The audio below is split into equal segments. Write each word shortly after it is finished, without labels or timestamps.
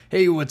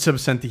Hey, what's up,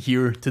 Santi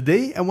here.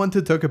 Today I want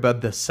to talk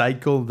about the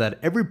cycle that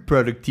every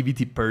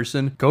productivity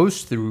person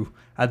goes through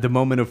at the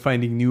moment of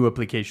finding new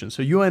applications.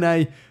 So you and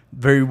I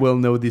very well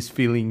know this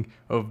feeling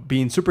of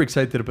being super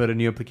excited about a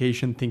new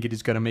application, thinking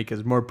it's going to make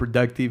us more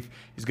productive,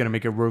 it's going to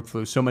make our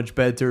workflow so much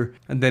better,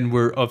 and then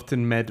we're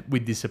often met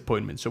with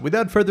disappointment. So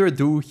without further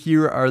ado,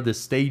 here are the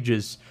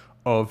stages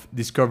of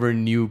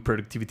discovering new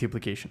productivity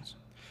applications.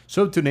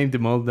 So to name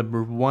them all,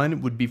 number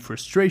one would be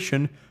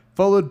frustration,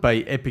 followed by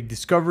epic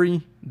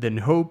discovery, then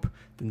hope,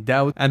 then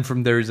doubt, and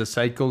from there is a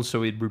cycle,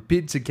 so it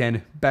repeats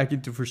again back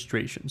into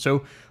frustration.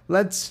 So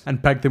let's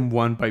unpack them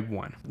one by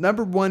one.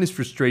 Number one is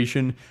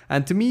frustration,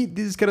 and to me,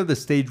 this is kind of the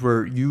stage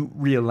where you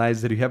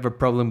realize that you have a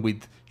problem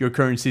with your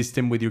current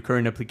system, with your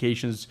current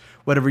applications,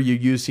 whatever you're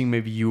using.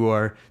 Maybe you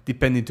are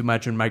depending too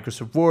much on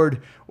Microsoft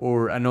Word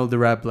or an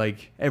older app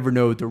like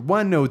Evernote or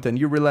OneNote, and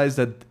you realize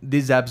that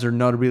these apps are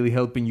not really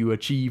helping you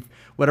achieve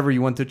whatever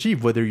you want to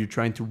achieve, whether you're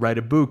trying to write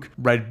a book,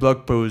 write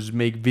blog posts,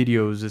 make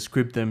videos,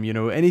 script them,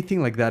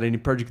 anything like that, any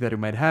project that you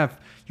might have,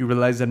 you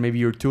realize that maybe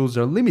your tools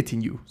are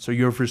limiting you, so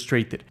you're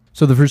frustrated.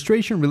 So the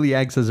frustration really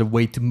acts as a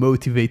way to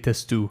motivate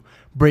us to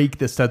break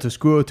the status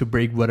quo, to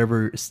break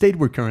whatever state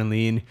we're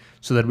currently in,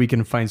 so that we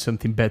can find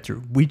something better,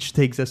 which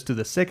takes us to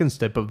the second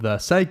step of the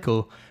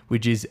cycle,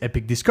 which is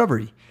epic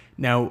discovery.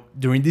 Now,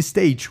 during this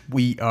stage,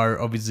 we are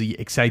obviously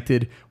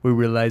excited. We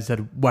realize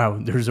that, wow,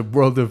 there's a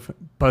world of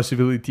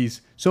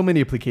possibilities, so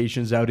many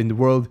applications out in the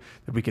world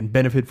that we can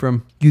benefit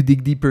from. You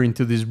dig deeper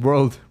into this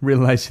world,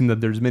 realizing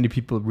that there's many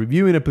people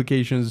reviewing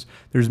applications,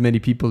 there's many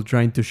people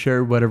trying to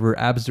share whatever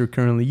apps they're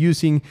currently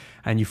using,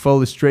 and you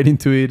fall straight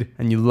into it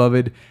and you love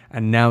it.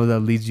 And now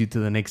that leads you to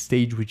the next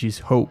stage, which is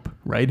hope,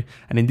 right?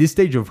 And in this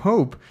stage of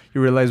hope,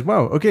 you realize,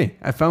 wow, okay,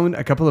 I found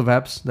a couple of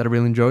apps that I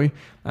really enjoy.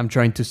 I'm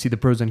trying to see the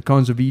pros and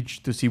cons of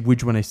each to see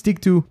which one I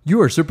stick to.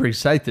 You are super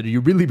excited. You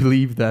really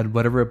believe that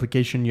whatever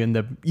application you end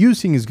up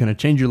using is going to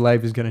change your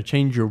life, is going to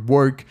change your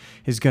work,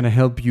 is going to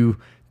help you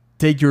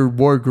take your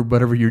work or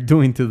whatever you're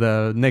doing to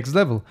the next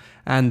level.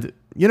 And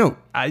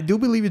I do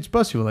believe it's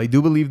possible. I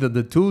do believe that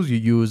the tools you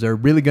use are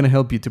really going to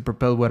help you to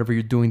propel whatever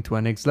you're doing to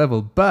a next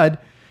level.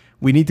 But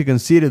we need to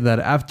consider that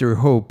after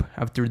hope,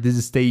 after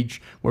this stage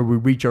where we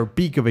reach our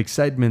peak of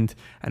excitement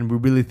and we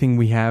really think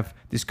we have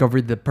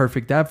discovered the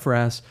perfect app for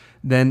us,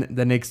 then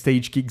the next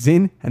stage kicks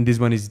in, and this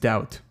one is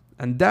doubt.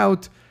 And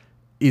doubt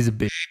is a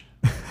bitch.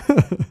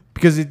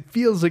 Because it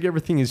feels like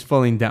everything is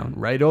falling down,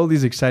 right? All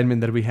this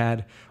excitement that we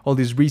had, all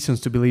these reasons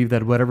to believe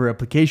that whatever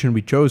application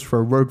we chose for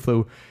our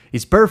workflow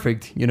is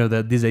perfect,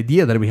 that this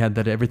idea that we had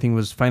that everything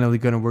was finally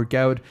going to work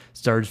out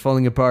starts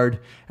falling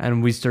apart,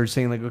 and we start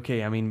saying like,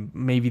 okay,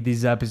 maybe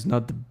this app is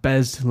not the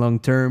best long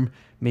term,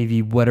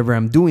 maybe whatever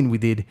I'm doing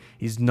with it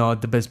is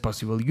not the best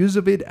possible use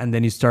of it, and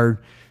then you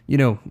start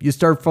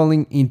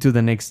falling into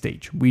the next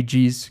stage, which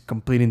is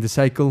completing the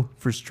cycle,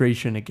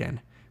 frustration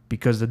again.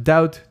 Because the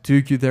doubt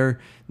took you there,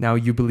 now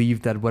you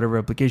believe that whatever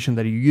application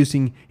that you're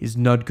using is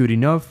not good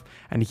enough,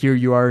 and here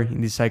you are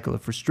in this cycle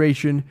of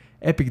frustration,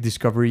 epic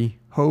discovery,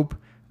 hope,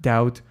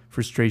 doubt,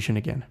 frustration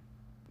again.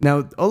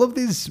 Now, all of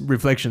these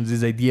reflections,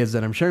 these ideas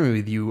that I'm sharing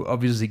with you,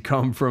 obviously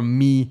come from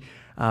me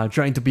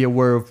trying to be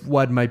aware of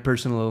what my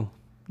personal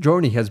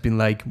journey has been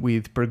like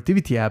with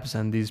productivity apps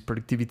and this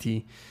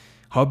productivity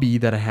hobby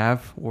that I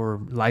have, or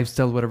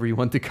lifestyle, whatever you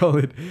want to call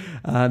it.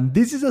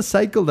 This is a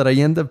cycle that I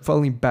end up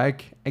falling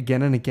back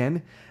again and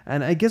again.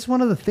 And I guess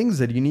one of the things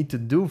that you need to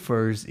do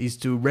first is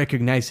to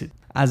recognize it.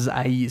 As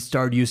I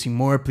start using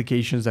more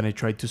applications and I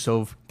try to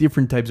solve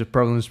different types of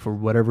problems for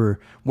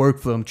whatever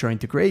workflow I'm trying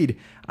to create,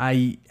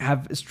 I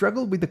have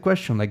struggled with the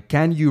question, like,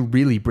 can you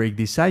really break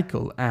this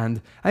cycle?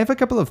 And I have a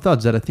couple of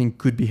thoughts that I think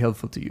could be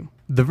helpful to you.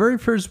 The very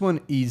first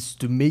one is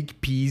to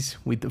make peace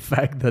with the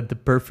fact that the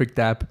perfect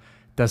app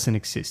doesn't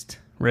exist,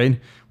 right?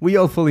 We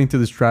all fall into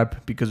this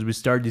trap because we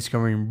start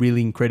discovering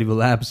really incredible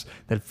apps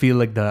that feel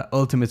like the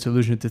ultimate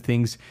solution to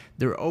things.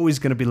 They're always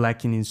going to be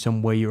lacking in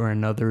some way or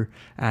another,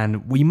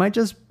 and we might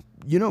just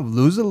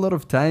lose a lot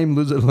of time,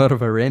 lose a lot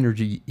of our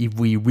energy if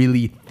we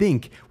really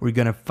think we're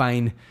going to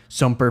find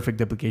some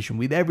perfect application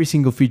with every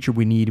single feature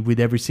we need, with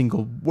every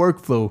single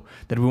workflow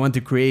that we want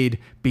to create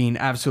being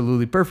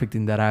absolutely perfect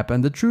in that app.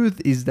 And the truth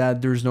is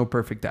that there's no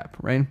perfect app,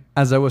 right?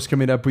 As I was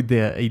coming up with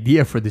the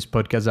idea for this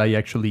podcast, I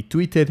actually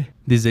tweeted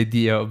this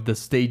idea of the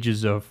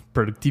stages of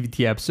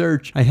productivity app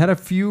search. I had a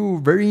few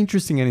very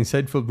interesting and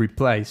insightful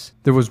replies.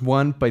 There was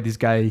one by this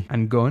guy,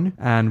 Angon,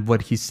 and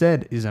what he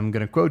said is, I'm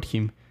going to quote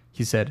him.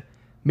 He said,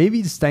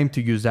 "Maybe it's time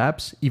to use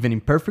apps, even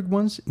imperfect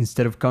ones,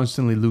 instead of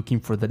constantly looking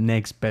for the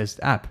next best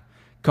app.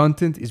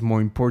 Content is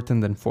more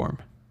important than form."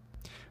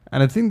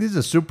 And I think this is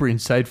a super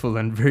insightful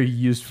and very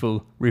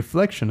useful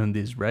reflection on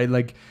this, right?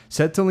 Like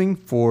settling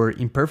for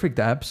imperfect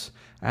apps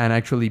and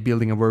actually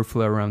building a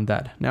workflow around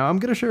that. Now, I'm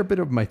going to share a bit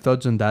of my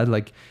thoughts on that.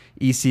 Like,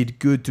 is it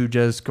good to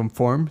just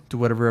conform to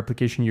whatever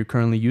application you're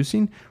currently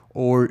using?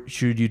 Or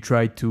should you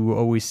try to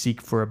always seek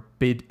for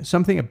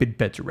something a bit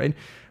better, right?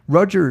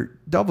 Roger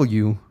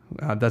W.,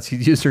 that's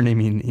his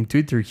username in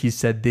Twitter, he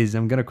said this.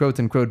 I'm going to quote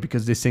unquote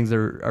because these things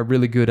are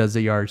really good as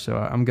they are. So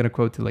I'm going to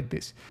quote it like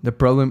this. "The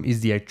problem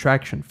is the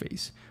attraction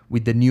phase.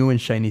 with the new and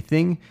shiny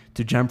thing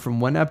to jump from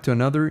one app to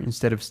another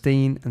instead of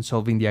staying and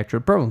solving the actual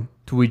problem.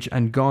 To which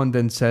Angon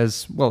then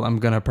says, well, I'm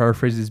gonna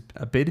paraphrase this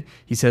a bit.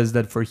 He says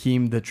that for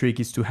him, the trick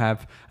is to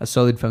have a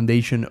solid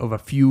foundation of a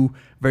few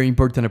very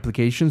important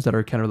applications that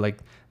are kind of like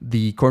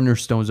the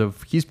cornerstones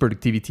of his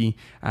productivity,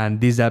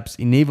 and these apps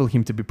enable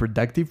him to be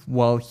productive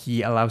while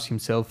he allows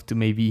himself to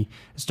maybe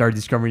start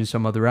discovering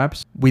some other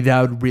apps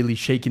without really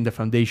shaking the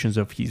foundations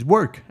of his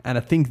work. And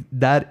I think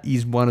that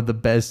is one of the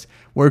best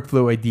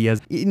workflow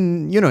ideas.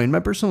 In my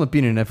personal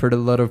opinion, I've heard a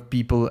lot of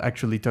people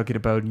actually talking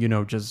about,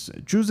 just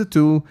choose a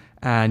tool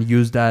and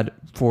use that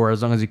for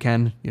as long as you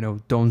can.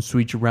 Don't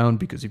switch around,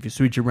 because if you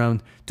switch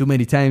around too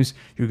many times,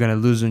 you're going to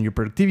lose on your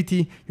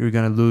productivity, you're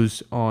going to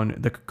lose on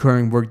the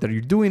current work that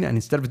you're doing, and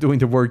instead of doing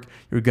the work,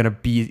 you're going to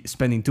be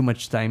spending too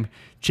much time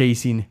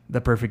chasing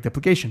the perfect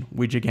application,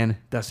 which again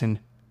doesn't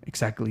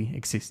exactly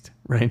exist,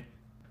 right?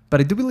 But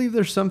I do believe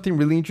there's something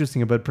really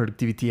interesting about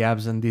productivity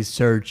apps and this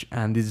search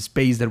and this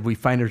space that we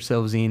find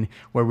ourselves in,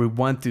 where we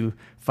want to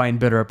find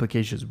better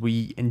applications.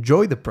 We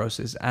enjoy the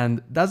process,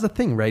 and that's the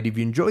thing, right? If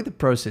you enjoy the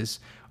process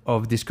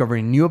of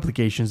discovering new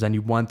applications and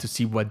you want to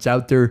see what's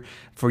out there,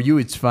 for you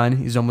it's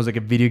fun. It's almost like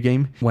a video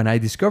game. When I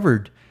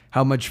discovered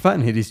how much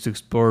fun it is to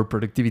explore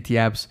productivity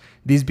apps,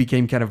 this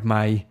became kind of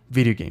my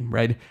video game,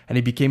 right? And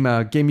it became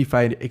a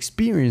gamified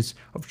experience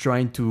of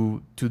trying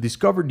to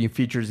discover new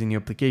features in new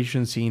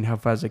applications, seeing how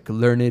fast I could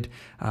learn it.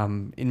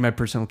 In my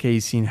personal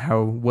case, seeing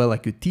how well I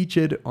could teach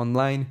it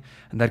online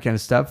and that kind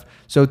of stuff.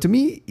 So to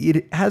me,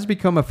 it has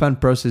become a fun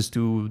process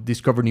to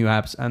discover new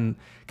apps, and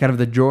kind of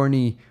the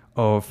journey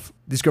of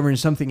discovering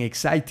something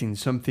exciting,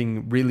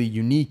 something really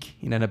unique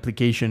in an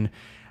application.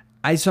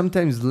 I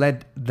sometimes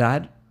let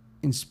that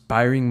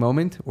inspiring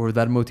moment or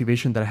that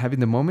motivation that I have in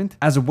the moment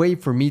as a way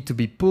for me to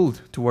be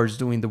pulled towards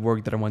doing the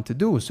work that I want to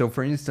do. So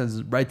for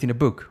instance, writing a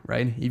book,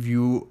 right? If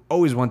you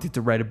always wanted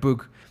to write a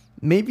book,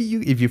 maybe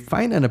if you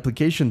find an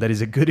application that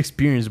is a good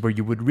experience where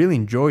you would really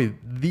enjoy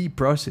the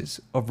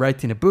process of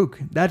writing a book,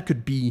 that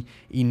could be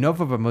enough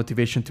of a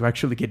motivation to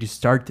actually get you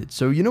started.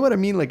 So you know what I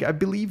mean? Like, I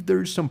believe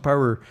there's some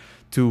power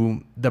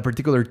to the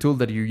particular tool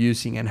that you're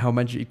using and how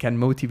much it can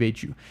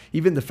motivate you.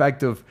 Even the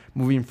fact of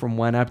moving from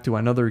one app to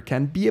another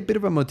can be a bit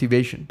of a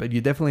motivation, but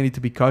you definitely need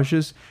to be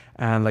cautious.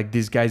 And like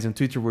these guys on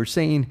Twitter were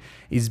saying,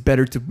 it's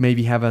better to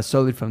maybe have a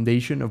solid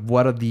foundation of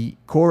what are the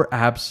core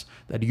apps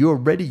that you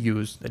already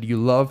use, that you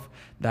love,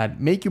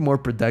 that make you more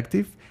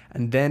productive,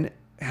 and then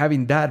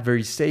having that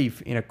very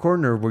safe in a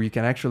corner where you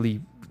can actually,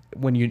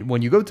 when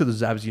you go to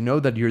those apps, you know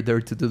that you're there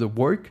to do the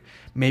work.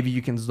 Maybe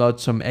you can slot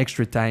some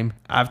extra time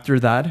after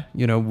that,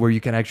 where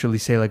you can actually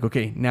say like,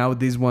 okay, now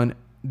this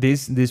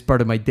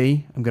part of my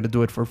day, I'm going to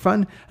do it for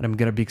fun, and I'm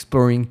going to be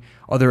exploring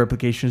other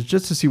applications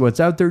just to see what's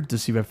out there, to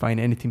see if I find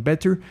anything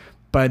better,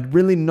 but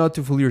really not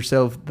to fool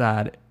yourself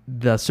that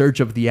the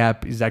search of the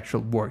app is actual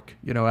work.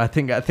 I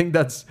think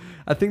that's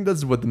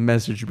what the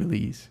message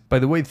really is. By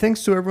the way,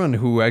 thanks to everyone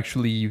who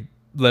actually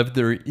left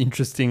their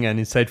interesting and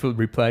insightful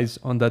replies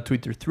on that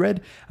Twitter thread.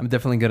 I'm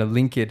definitely going to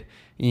link it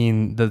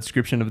in the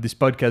description of this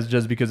podcast,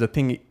 just because I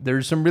think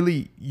there's some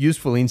really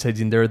useful insights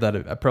in there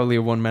that I probably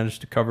won't manage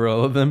to cover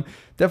all of them.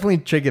 Definitely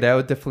check it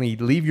out. Definitely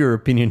leave your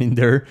opinion in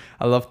there.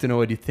 I love to know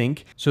what you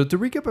think. So to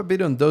recap a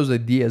bit on those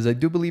ideas, I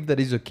do believe that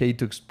it's okay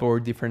to explore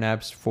different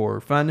apps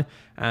for fun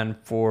and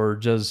for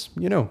just,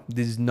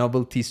 this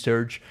novelty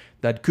search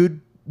that could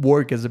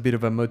work as a bit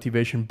of a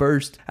motivation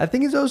burst. I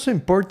think it's also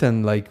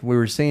important, like we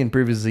were saying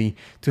previously,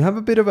 to have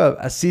a bit of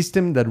a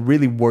system that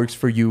really works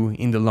for you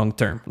in the long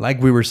term.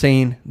 Like we were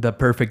saying, the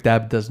perfect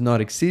app does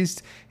not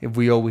exist. If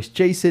we always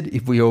chase it,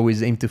 if we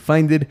always aim to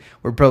find it,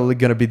 we're probably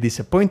going to be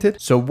disappointed.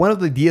 So one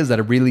of the ideas that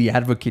I really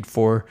advocate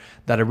for,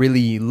 that I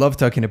really love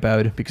talking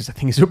about because I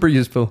think it's super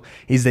useful,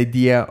 is the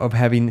idea of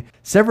having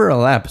several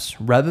apps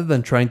rather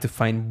than trying to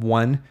find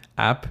one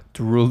app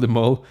to rule them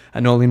all,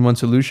 an all-in-one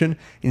solution.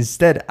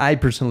 Instead, I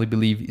personally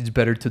believe it's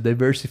better to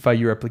diversify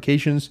your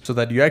applications so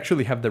that you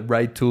actually have the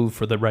right tool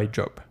for the right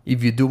job.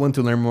 If you do want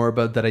to learn more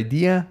about that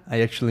idea,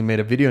 I actually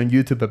made a video on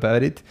YouTube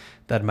about it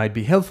that might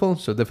be helpful,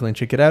 so definitely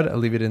check it out. I'll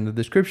leave it in the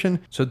description.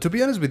 So to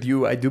be honest with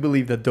you, I do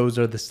believe that those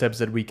are the steps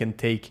that we can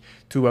take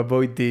to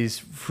avoid this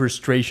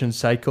frustration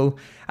cycle.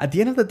 At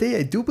the end of the day,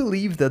 I do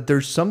believe that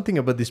there's something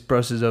about this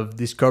process of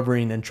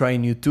discovering and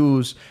trying new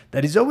tools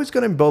that is always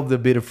going to involve a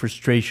bit of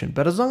frustration.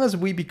 But as long as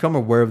we become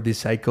aware of this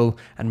cycle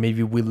and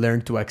maybe we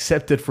learn to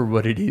accept it for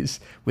what it is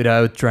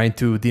without trying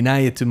to deny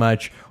it too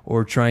much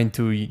or trying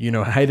to,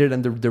 hide it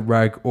under the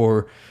rug,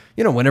 or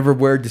whenever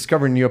we're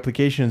discovering new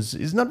applications,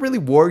 it's not really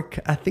work.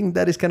 I think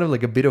that is kind of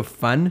like a bit of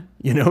fun,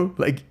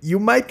 like you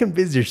might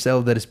convince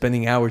yourself that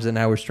spending hours and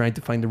hours trying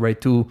to find the right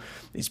tool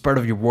is part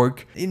of your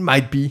work. It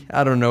might be,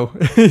 I don't know,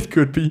 it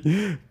could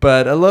be,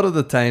 but a lot of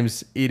the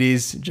times it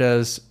is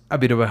just a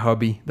bit of a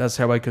hobby. That's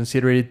how I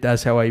consider it.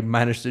 That's how I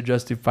manage to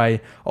justify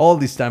all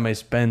this time I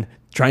spend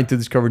trying to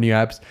discover new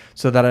apps,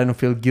 so that I don't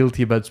feel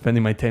guilty about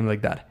spending my time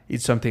like that.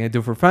 It's something I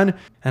do for fun.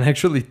 And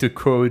actually, to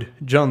quote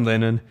John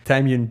Lennon,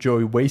 time you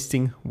enjoy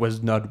wasting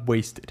was not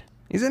wasted.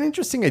 It's an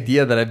interesting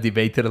idea that I've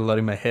debated a lot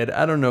in my head.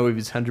 I don't know if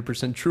it's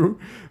 100%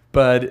 true,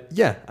 But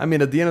yeah, I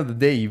mean, at the end of the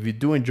day, if you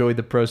do enjoy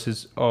the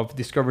process of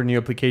discovering new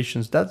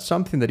applications, that's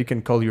something that you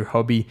can call your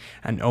hobby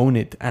and own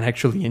it and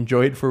actually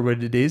enjoy it for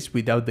what it is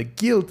without the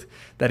guilt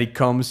that it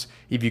comes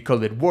if you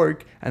call it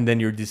work and then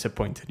you're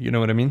disappointed. You know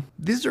what I mean?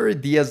 These are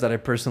ideas that I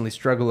personally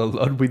struggle a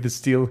lot with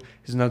still.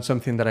 It's not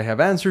something that I have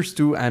answers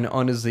to. And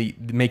honestly,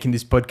 making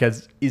this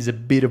podcast is a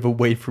bit of a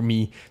way for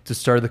me to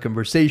start the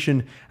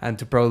conversation and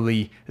to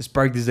probably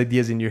spark these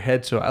ideas in your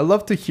head. So I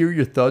love to hear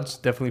your thoughts.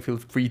 Definitely feel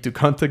free to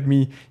contact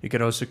me. You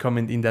can also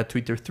comment in that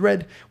Twitter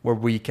thread where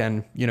we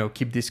can,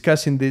 keep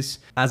discussing this.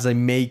 As I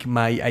make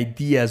my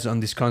ideas on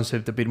this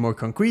concept a bit more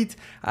concrete,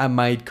 I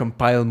might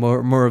compile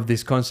more of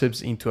these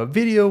concepts into a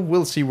video.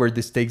 We'll see where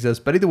this takes us.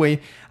 But either way,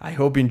 I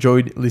hope you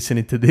enjoyed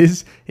listening to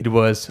this. It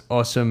was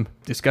awesome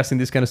discussing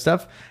this kind of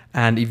stuff.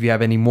 And if you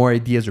have any more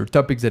ideas or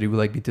topics that you would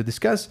like me to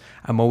discuss,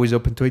 I'm always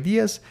open to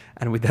ideas.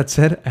 And with that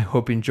said, I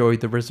hope you enjoy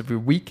the rest of your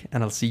week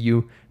and I'll see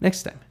you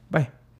next time. Bye.